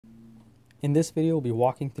In this video, we'll be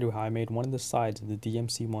walking through how I made one of the sides of the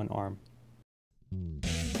DMC1 arm.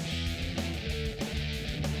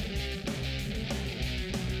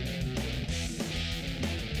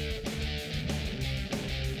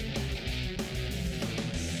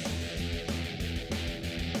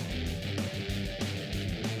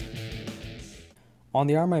 On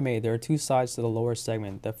the arm I made, there are two sides to the lower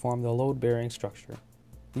segment that form the load-bearing structure.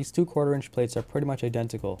 These two 1/4" plates are pretty much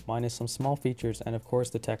identical, minus some small features and of course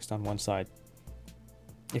the text on one side.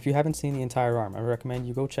 If you haven't seen the entire arm, I recommend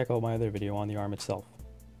you go check out my other video on the arm itself.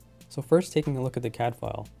 So first, taking a look at the CAD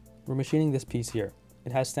file, we're machining this piece here.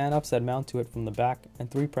 It has stand-ups that mount to it from the back and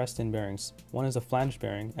 3 pressed-in bearings. One is a flange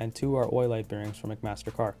bearing and 2 are oilite bearings from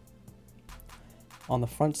McMaster car. On the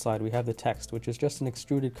front side we have the text, which is just an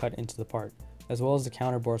extruded cut into the part, as well as the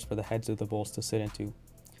counter bores for the heads of the bolts to sit into.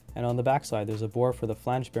 And on the back side there's a bore for the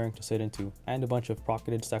flange bearing to sit into, and a bunch of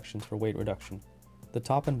pocketed sections for weight reduction. The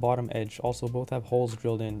top and bottom edge also both have holes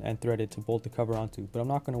drilled in and threaded to bolt the cover onto, but I'm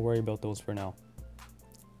not going to worry about those for now.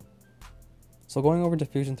 So going over to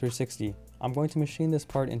Fusion 360, I'm going to machine this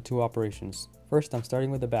part in 2 operations. First, I'm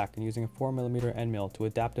starting with the back and using a 4mm end mill to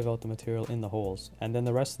adaptive out the material in the holes, and then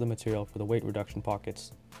the rest of the material for the weight reduction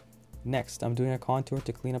pockets. Next, I'm doing a contour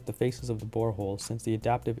to clean up the faces of the bore holes since the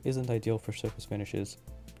adaptive isn't ideal for surface finishes.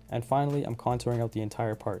 And finally, I'm contouring out the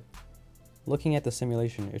entire part. Looking at the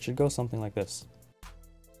simulation, it should go something like this.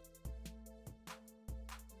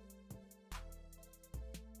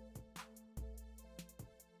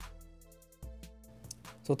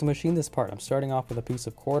 So to machine this part, I'm starting off with a piece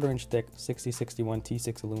of 1/4" thick 6061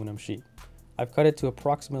 T6 aluminum sheet. I've cut it to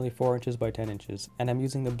approximately 4 inches by 10 inches, and I'm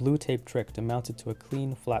using the blue tape trick to mount it to a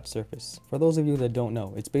clean, flat surface. For those of you that don't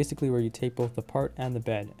know, it's basically where you tape both the part and the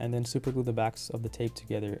bed, and then superglue the backs of the tape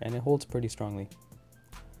together, and it holds pretty strongly.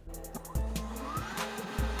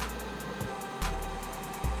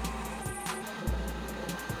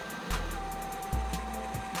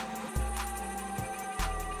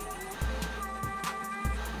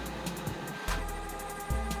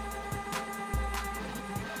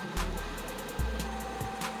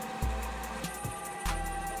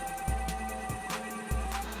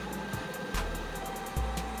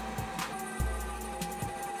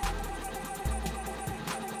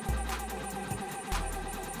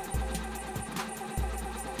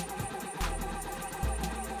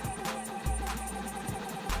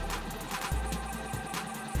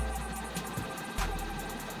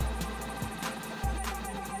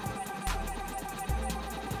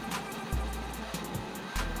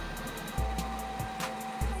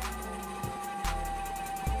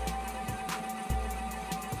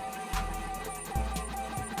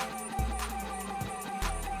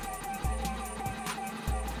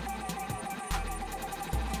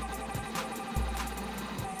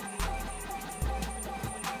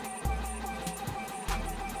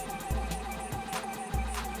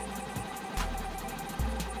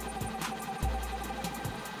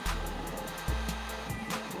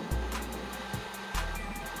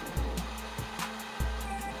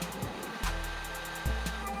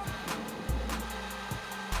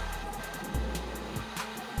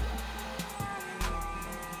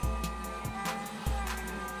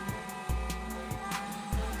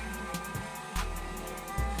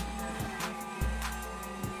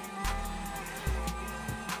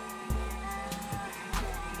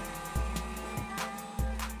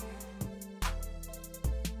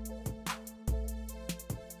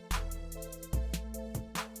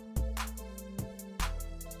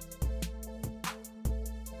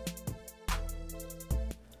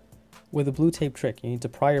 With a blue tape trick, you need to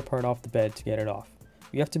pry your part off the bed to get it off.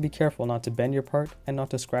 You have to be careful not to bend your part and not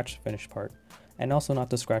to scratch the finished part, and also not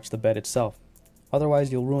to scratch the bed itself.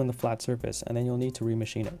 Otherwise you'll ruin the flat surface and then you'll need to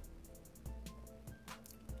remachine it.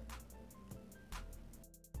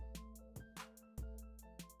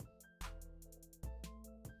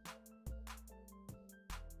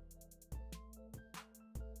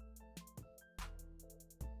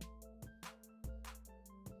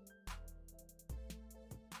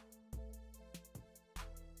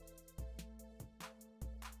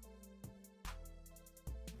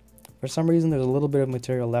 For some reason there's a little bit of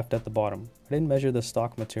material left at the bottom. I didn't measure the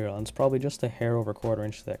stock material and it's probably just a hair over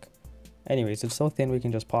 1/4" thick. Anyways, it's so thin we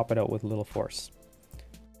can just pop it out with a little force.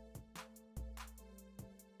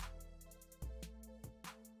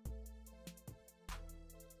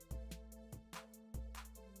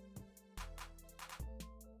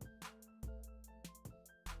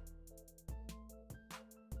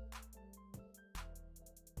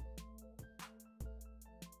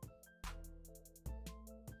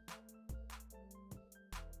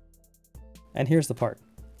 And here's the part.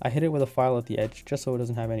 I hit it with a file at the edge just so it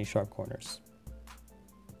doesn't have any sharp corners.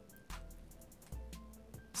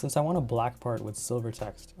 Since I want a black part with silver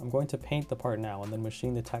text, I'm going to paint the part now and then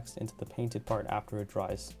machine the text into the painted part after it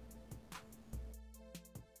dries.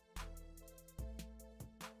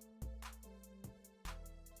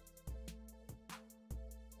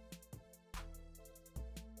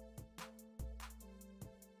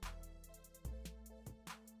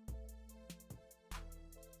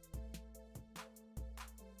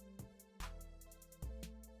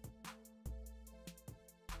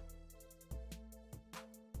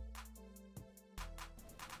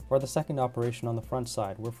 For the second operation on the front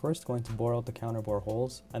side, we're first going to bore out the counterbore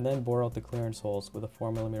holes and then bore out the clearance holes with a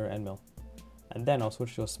 4mm end mill. And then I'll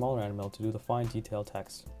switch to a smaller end mill to do the fine detail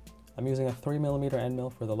text. I'm using a 3mm end mill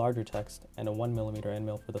for the larger text and a 1mm end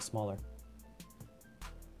mill for the smaller.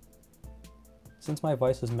 Since my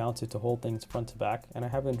vise is mounted to hold things front to back and I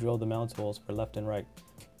haven't drilled the mount holes for left and right,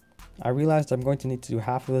 I realized I'm going to need to do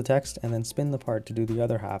half of the text and then spin the part to do the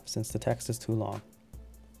other half since the text is too long.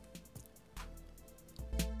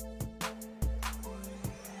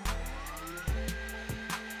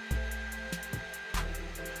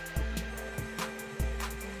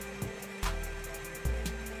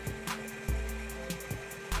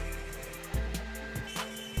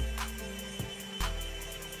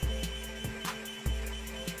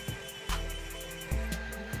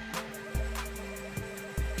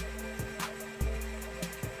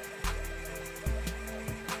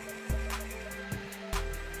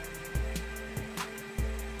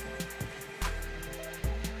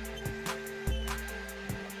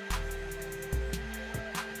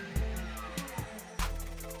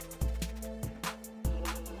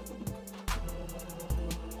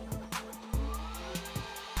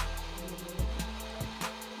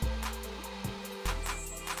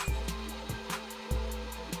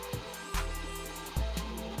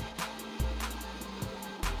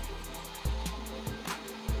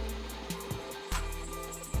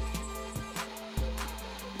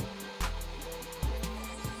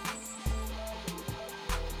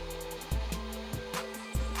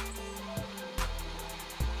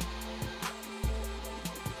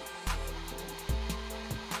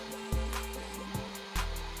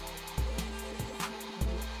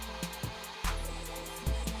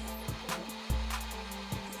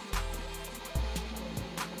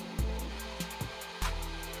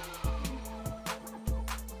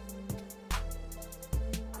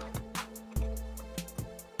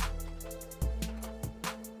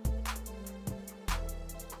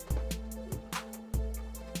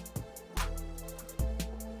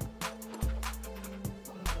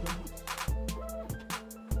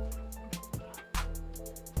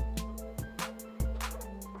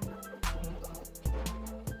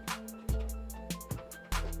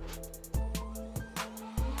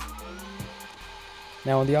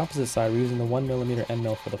 Now on the opposite side, we're using the 1mm end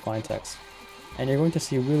mill for the fine text. And you're going to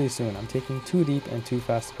see really soon, I'm taking too deep and too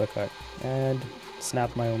fast of a cut, and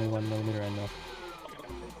snapped my only 1mm end mill.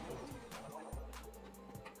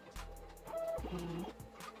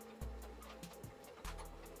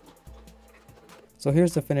 So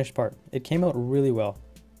here's the finished part. It came out really well.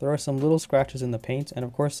 There are some little scratches in the paint, and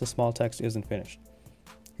of course the small text isn't finished.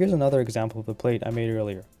 Here's another example of the plate I made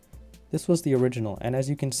earlier. This was the original, and as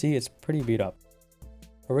you can see, it's pretty beat up.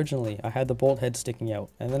 Originally, I had the bolt head sticking out,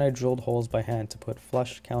 and then I drilled holes by hand to put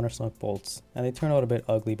flush countersunk bolts, and they turned out a bit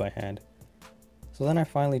ugly by hand. So then I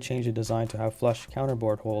finally changed the design to have flush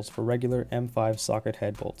counterbore holes for regular M5 socket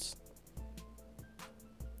head bolts.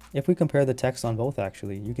 If we compare the text on both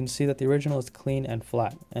actually, you can see that the original is clean and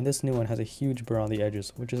flat, and this new one has a huge burr on the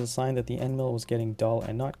edges, which is a sign that the end mill was getting dull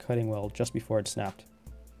and not cutting well just before it snapped.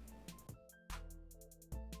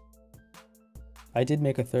 I did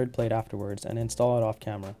make a third plate afterwards and install it off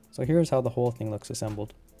camera, so here's how the whole thing looks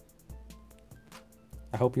assembled.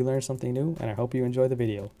 I hope you learned something new, and I hope you enjoy the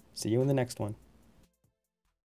video. See you in the next one.